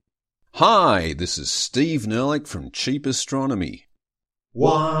Hi, this is Steve Nerlich from Cheap Astronomy.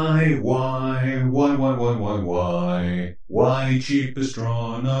 Why cheap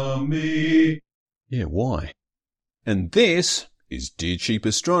astronomy? Yeah, why? And this is Dear Cheap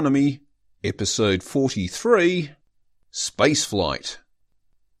Astronomy, episode 43, Spaceflight.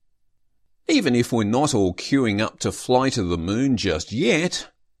 Even if we're not all queuing up to fly to the moon just yet,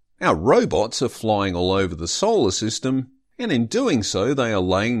 our robots are flying all over the solar system, and in doing so they are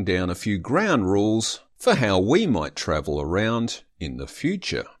laying down a few ground rules for how we might travel around in the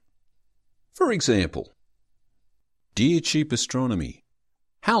future. For example, Dear Cheap Astronomy,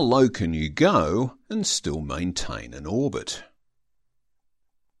 how low can you go and still maintain an orbit?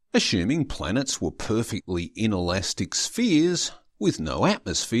 Assuming planets were perfectly inelastic spheres with no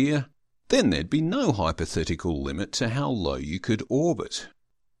atmosphere, then there'd be no hypothetical limit to how low you could orbit.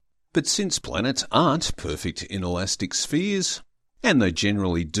 But since planets aren't perfect inelastic spheres, and they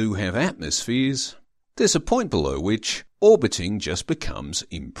generally do have atmospheres, there's a point below which orbiting just becomes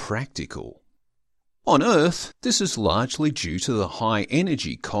impractical. On Earth, this is largely due to the high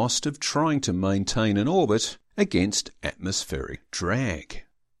energy cost of trying to maintain an orbit against atmospheric drag.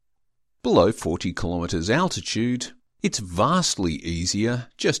 Below 40 kilometres altitude, it's vastly easier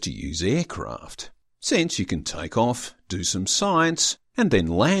just to use aircraft, since you can take off, do some science, and then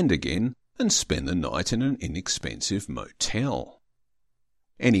land again and spend the night in an inexpensive motel.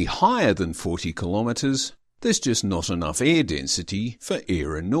 Any higher than 40 kilometres, there's just not enough air density for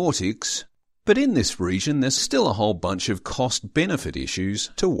aeronautics, but in this region there's still a whole bunch of cost-benefit issues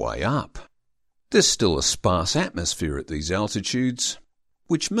to weigh up. There's still a sparse atmosphere at these altitudes,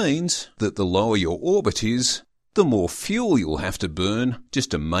 which means that the lower your orbit is, the more fuel you'll have to burn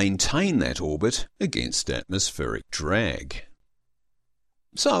just to maintain that orbit against atmospheric drag.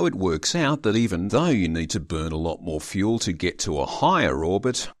 So it works out that even though you need to burn a lot more fuel to get to a higher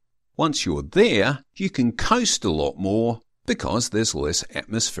orbit, once you're there, you can coast a lot more because there's less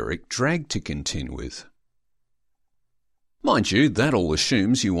atmospheric drag to contend with. Mind you, that all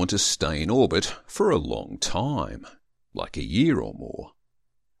assumes you want to stay in orbit for a long time, like a year or more.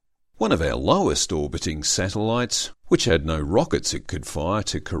 One of our lowest orbiting satellites, which had no rockets it could fire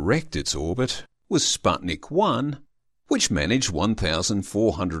to correct its orbit, was Sputnik 1, which managed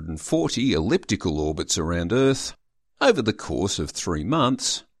 1,440 elliptical orbits around Earth over the course of 3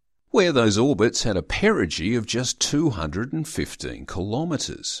 months, where those orbits had a perigee of just 215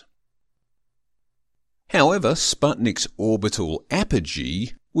 kilometres. However, Sputnik's orbital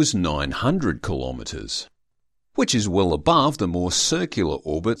apogee was 900 kilometres, which is well above the more circular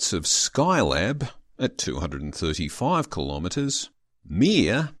orbits of Skylab at 235 kilometres,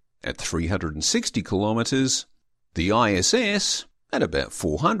 Mir at 360 kilometres, the ISS at about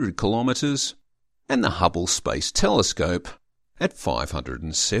 400 kilometres, and the Hubble Space Telescope at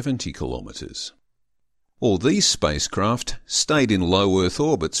 570 kilometres. All these spacecraft stayed in low Earth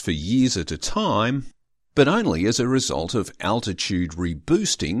orbits for years at a time, but only as a result of altitude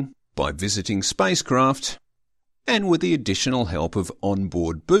reboosting by visiting spacecraft and with the additional help of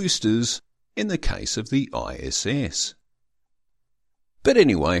onboard boosters in the case of the ISS. But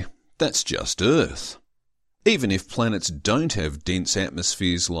anyway, that's just Earth. Even if planets don't have dense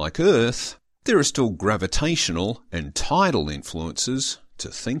atmospheres like Earth, there are still gravitational and tidal influences to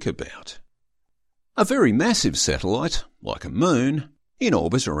think about. A very massive satellite, like a moon, in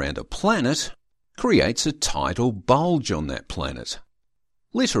orbit around a planet, creates a tidal bulge on that planet,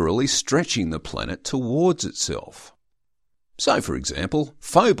 literally stretching the planet towards itself. So, for example,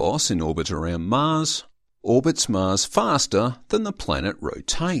 Phobos in orbit around Mars orbits Mars faster than the planet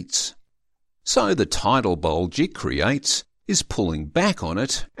rotates. So the tidal bulge it creates is pulling back on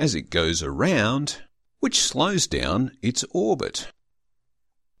it as it goes around, which slows down its orbit.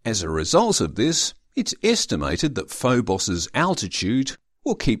 As a result of this, it's estimated that Phobos's altitude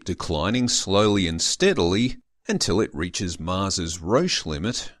will keep declining slowly and steadily until it reaches Mars's Roche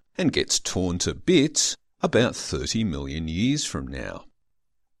limit and gets torn to bits about 30 million years from now.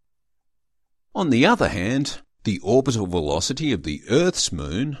 On the other hand, the orbital velocity of the Earth's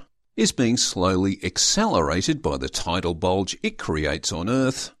moon is being slowly accelerated by the tidal bulge it creates on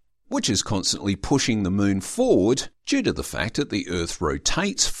Earth, which is constantly pushing the moon forward due to the fact that the Earth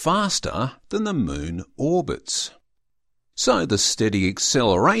rotates faster than the moon orbits. So the steady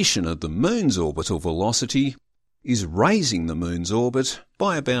acceleration of the moon's orbital velocity is raising the moon's orbit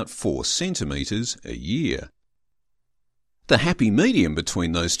by about 4 centimetres a year. The happy medium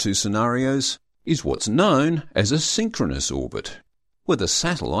between those two scenarios is what's known as a synchronous orbit, where the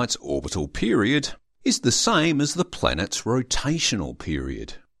satellite's orbital period is the same as the planet's rotational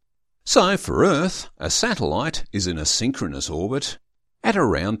period. So for Earth, a satellite is in a synchronous orbit at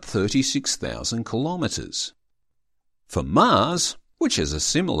around 36,000 kilometres. For Mars, which has a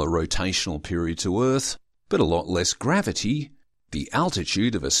similar rotational period to Earth, but a lot less gravity, the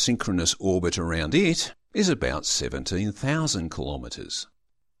altitude of a synchronous orbit around it is about 17,000 kilometres.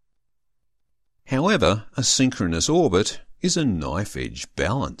 However, a synchronous orbit is a knife-edge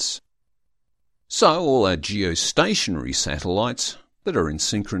balance. So all our geostationary satellites that are in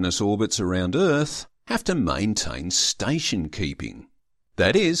synchronous orbits around Earth have to maintain station keeping.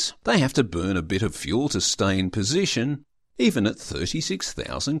 That is, they have to burn a bit of fuel to stay in position, even at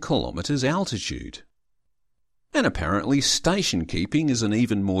 36,000 kilometres altitude. And apparently station keeping is an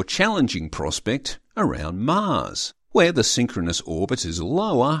even more challenging prospect around Mars, where the synchronous orbit is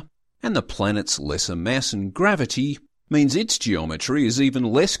lower and the planet's lesser mass and gravity means its geometry is even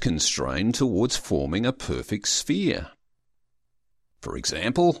less constrained towards forming a perfect sphere. For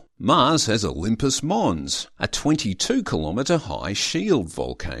example, Mars has Olympus Mons, a 22-kilometre high shield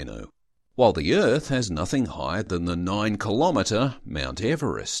volcano, while the Earth has nothing higher than the 9-kilometre Mount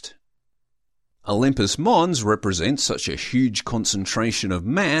Everest. Olympus Mons represents such a huge concentration of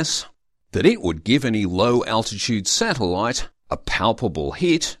mass that it would give any low-altitude satellite a palpable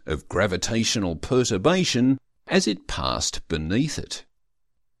hit of gravitational perturbation as it passed beneath it.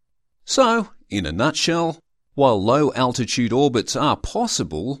 So, in a nutshell, while low-altitude orbits are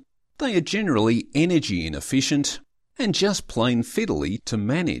possible, they are generally energy inefficient and just plain fiddly to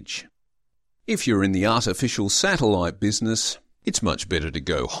manage. If you're in the artificial satellite business, it's much better to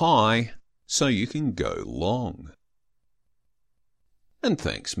go high so you can go long. And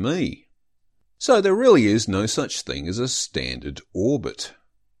thanks me. So there really is no such thing as a standard orbit.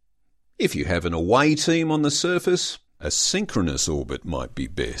 If you have an away team on the surface, a synchronous orbit might be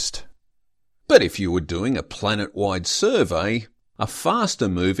best. But if you were doing a planet-wide survey, a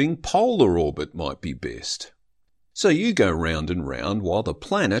faster-moving polar orbit might be best. So you go round and round while the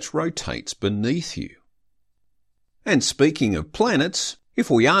planet rotates beneath you. And speaking of planets,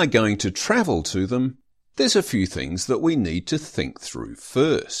 if we are going to travel to them, there's a few things that we need to think through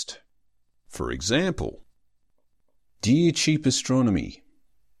first. For example, dear Cheap Astronomy,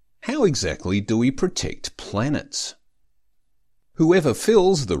 how exactly do we protect planets? Whoever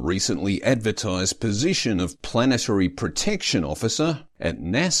fills the recently advertised position of Planetary Protection Officer at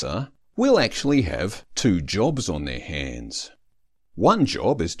NASA will actually have two jobs on their hands. One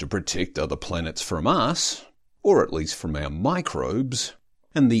job is to protect other planets from us, or at least from our microbes,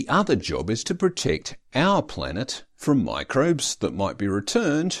 and the other job is to protect our planet from microbes that might be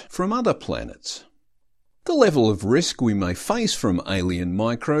returned from other planets. The level of risk we may face from alien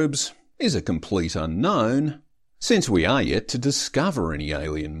microbes is a complete unknown, since we are yet to discover any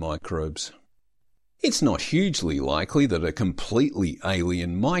alien microbes. It's not hugely likely that a completely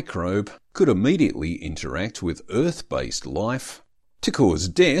alien microbe could immediately interact with Earth-based life to cause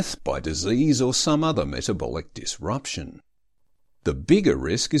death by disease or some other metabolic disruption. The bigger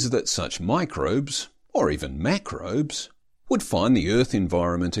risk is that such microbes, or even macrobes, would find the Earth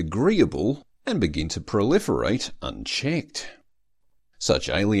environment agreeable and begin to proliferate unchecked. Such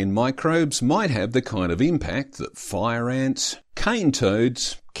alien microbes might have the kind of impact that fire ants, cane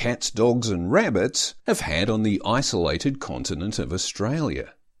toads, cats, dogs and rabbits have had on the isolated continent of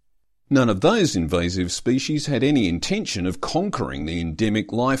Australia. None of those invasive species had any intention of conquering the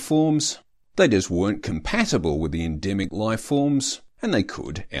endemic life forms. They just weren't compatible with the endemic life forms, and they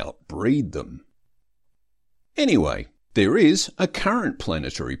could outbreed them. Anyway, there is a current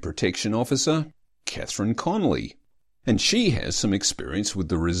Planetary Protection Officer, Catherine Connolly, and she has some experience with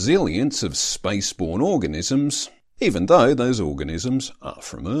the resilience of spaceborne organisms, even though those organisms are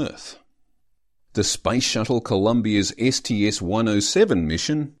from Earth. The Space Shuttle Columbia's STS-107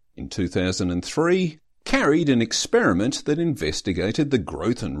 mission in 2003 carried an experiment that investigated the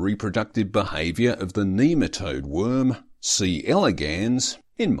growth and reproductive behaviour of the nematode worm C. elegans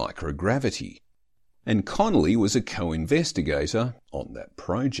in microgravity, and Connolly was a co-investigator on that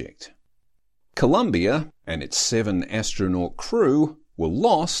project. Columbia and its 7-astronaut crew were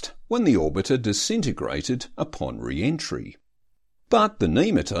lost when the orbiter disintegrated upon re-entry. But the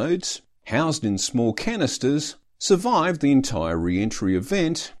nematodes, housed in small canisters, survived the entire re-entry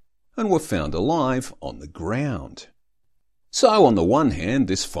event and were found alive on the ground. So on the one hand,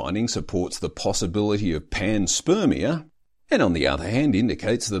 this finding supports the possibility of panspermia, and on the other hand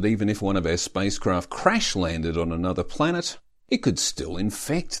indicates that even if one of our spacecraft crash-landed on another planet, it could still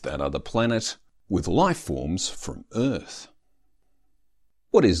infect that other planet with life forms from Earth.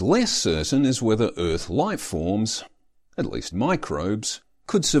 What is less certain is whether Earth life forms, at least microbes,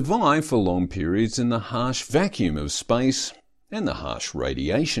 could survive for long periods in the harsh vacuum of space and the harsh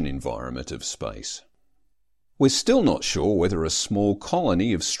radiation environment of space. We're still not sure whether a small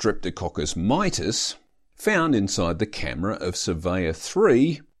colony of Streptococcus mitis, found inside the camera of Surveyor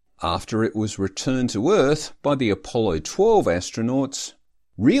 3 after it was returned to Earth by the Apollo 12 astronauts,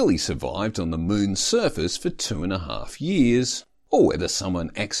 really survived on the Moon's surface for 2.5 years, or whether someone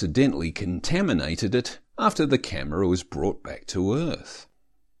accidentally contaminated it after the camera was brought back to Earth.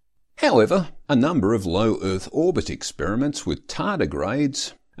 However, a number of low Earth orbit experiments with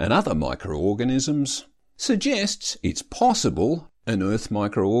tardigrades and other microorganisms suggests it's possible an Earth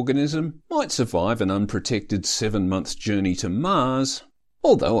microorganism might survive an unprotected 7-month journey to Mars,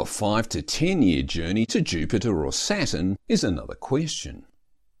 although a 5 to 10 year journey to Jupiter or Saturn is another question.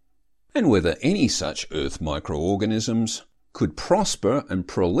 And whether any such Earth microorganisms could prosper and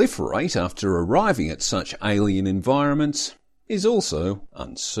proliferate after arriving at such alien environments is also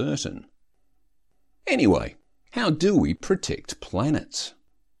uncertain. Anyway, how do we protect planets?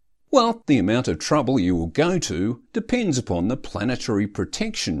 Well, the amount of trouble you will go to depends upon the planetary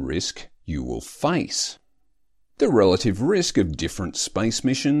protection risk you will face. The relative risk of different space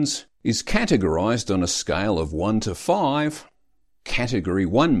missions is categorized on a scale of 1 to 5. Category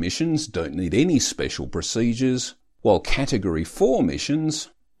 1 missions don't need any special procedures, while Category 4 missions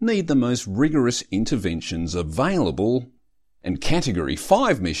need the most rigorous interventions available, and Category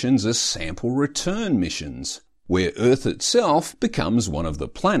 5 missions are sample return missions, where Earth itself becomes one of the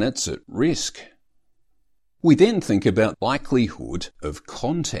planets at risk. We then think about likelihood of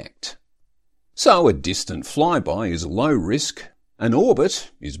contact. So a distant flyby is low risk, an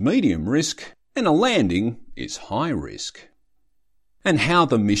orbit is medium risk, and a landing is high risk. And how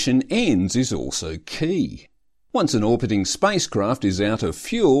the mission ends is also key. Once an orbiting spacecraft is out of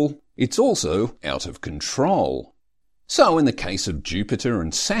fuel, it's also out of control. So in the case of Jupiter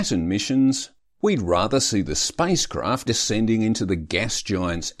and Saturn missions, we'd rather see the spacecraft descending into the gas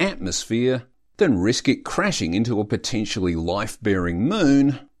giant's atmosphere than risk it crashing into a potentially life-bearing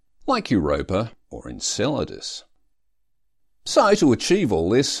moon like Europa or Enceladus. So to achieve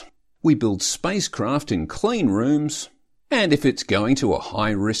all this, we build spacecraft in clean rooms, and if it's going to a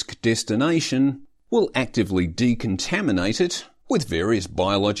high-risk destination, we'll actively decontaminate it with various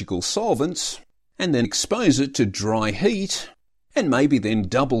biological solvents and then expose it to dry heat, and maybe then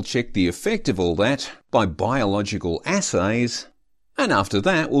double-check the effect of all that by biological assays, and after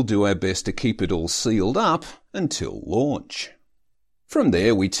that we'll do our best to keep it all sealed up until launch. From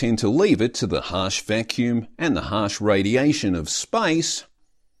there we tend to leave it to the harsh vacuum and the harsh radiation of space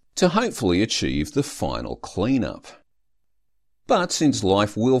to hopefully achieve the final cleanup. But since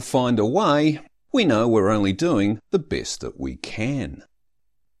life will find a way, we know we're only doing the best that we can.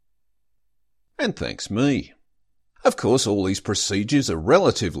 And thanks me. Of course, all these procedures are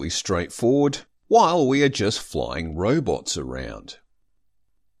relatively straightforward while we are just flying robots around.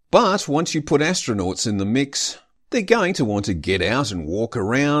 But once you put astronauts in the mix, they're going to want to get out and walk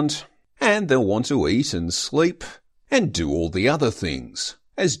around, and they'll want to eat and sleep and do all the other things,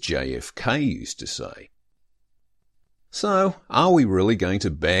 as JFK used to say. So, are we really going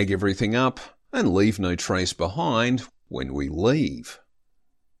to bag everything up and leave no trace behind when we leave?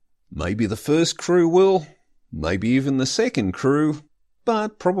 Maybe the first crew will, maybe even the second crew,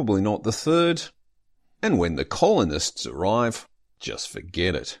 but probably not the third. And when the colonists arrive, just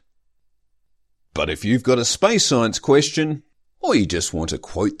forget it. But if you've got a space science question, or you just want to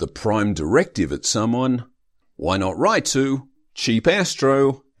quote the Prime Directive at someone, why not write to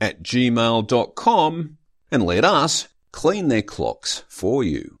cheapastro@gmail.com and let us clean their clocks for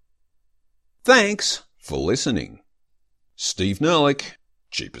you. Thanks for listening. Steve Nerlich,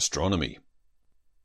 Cheap Astronomy.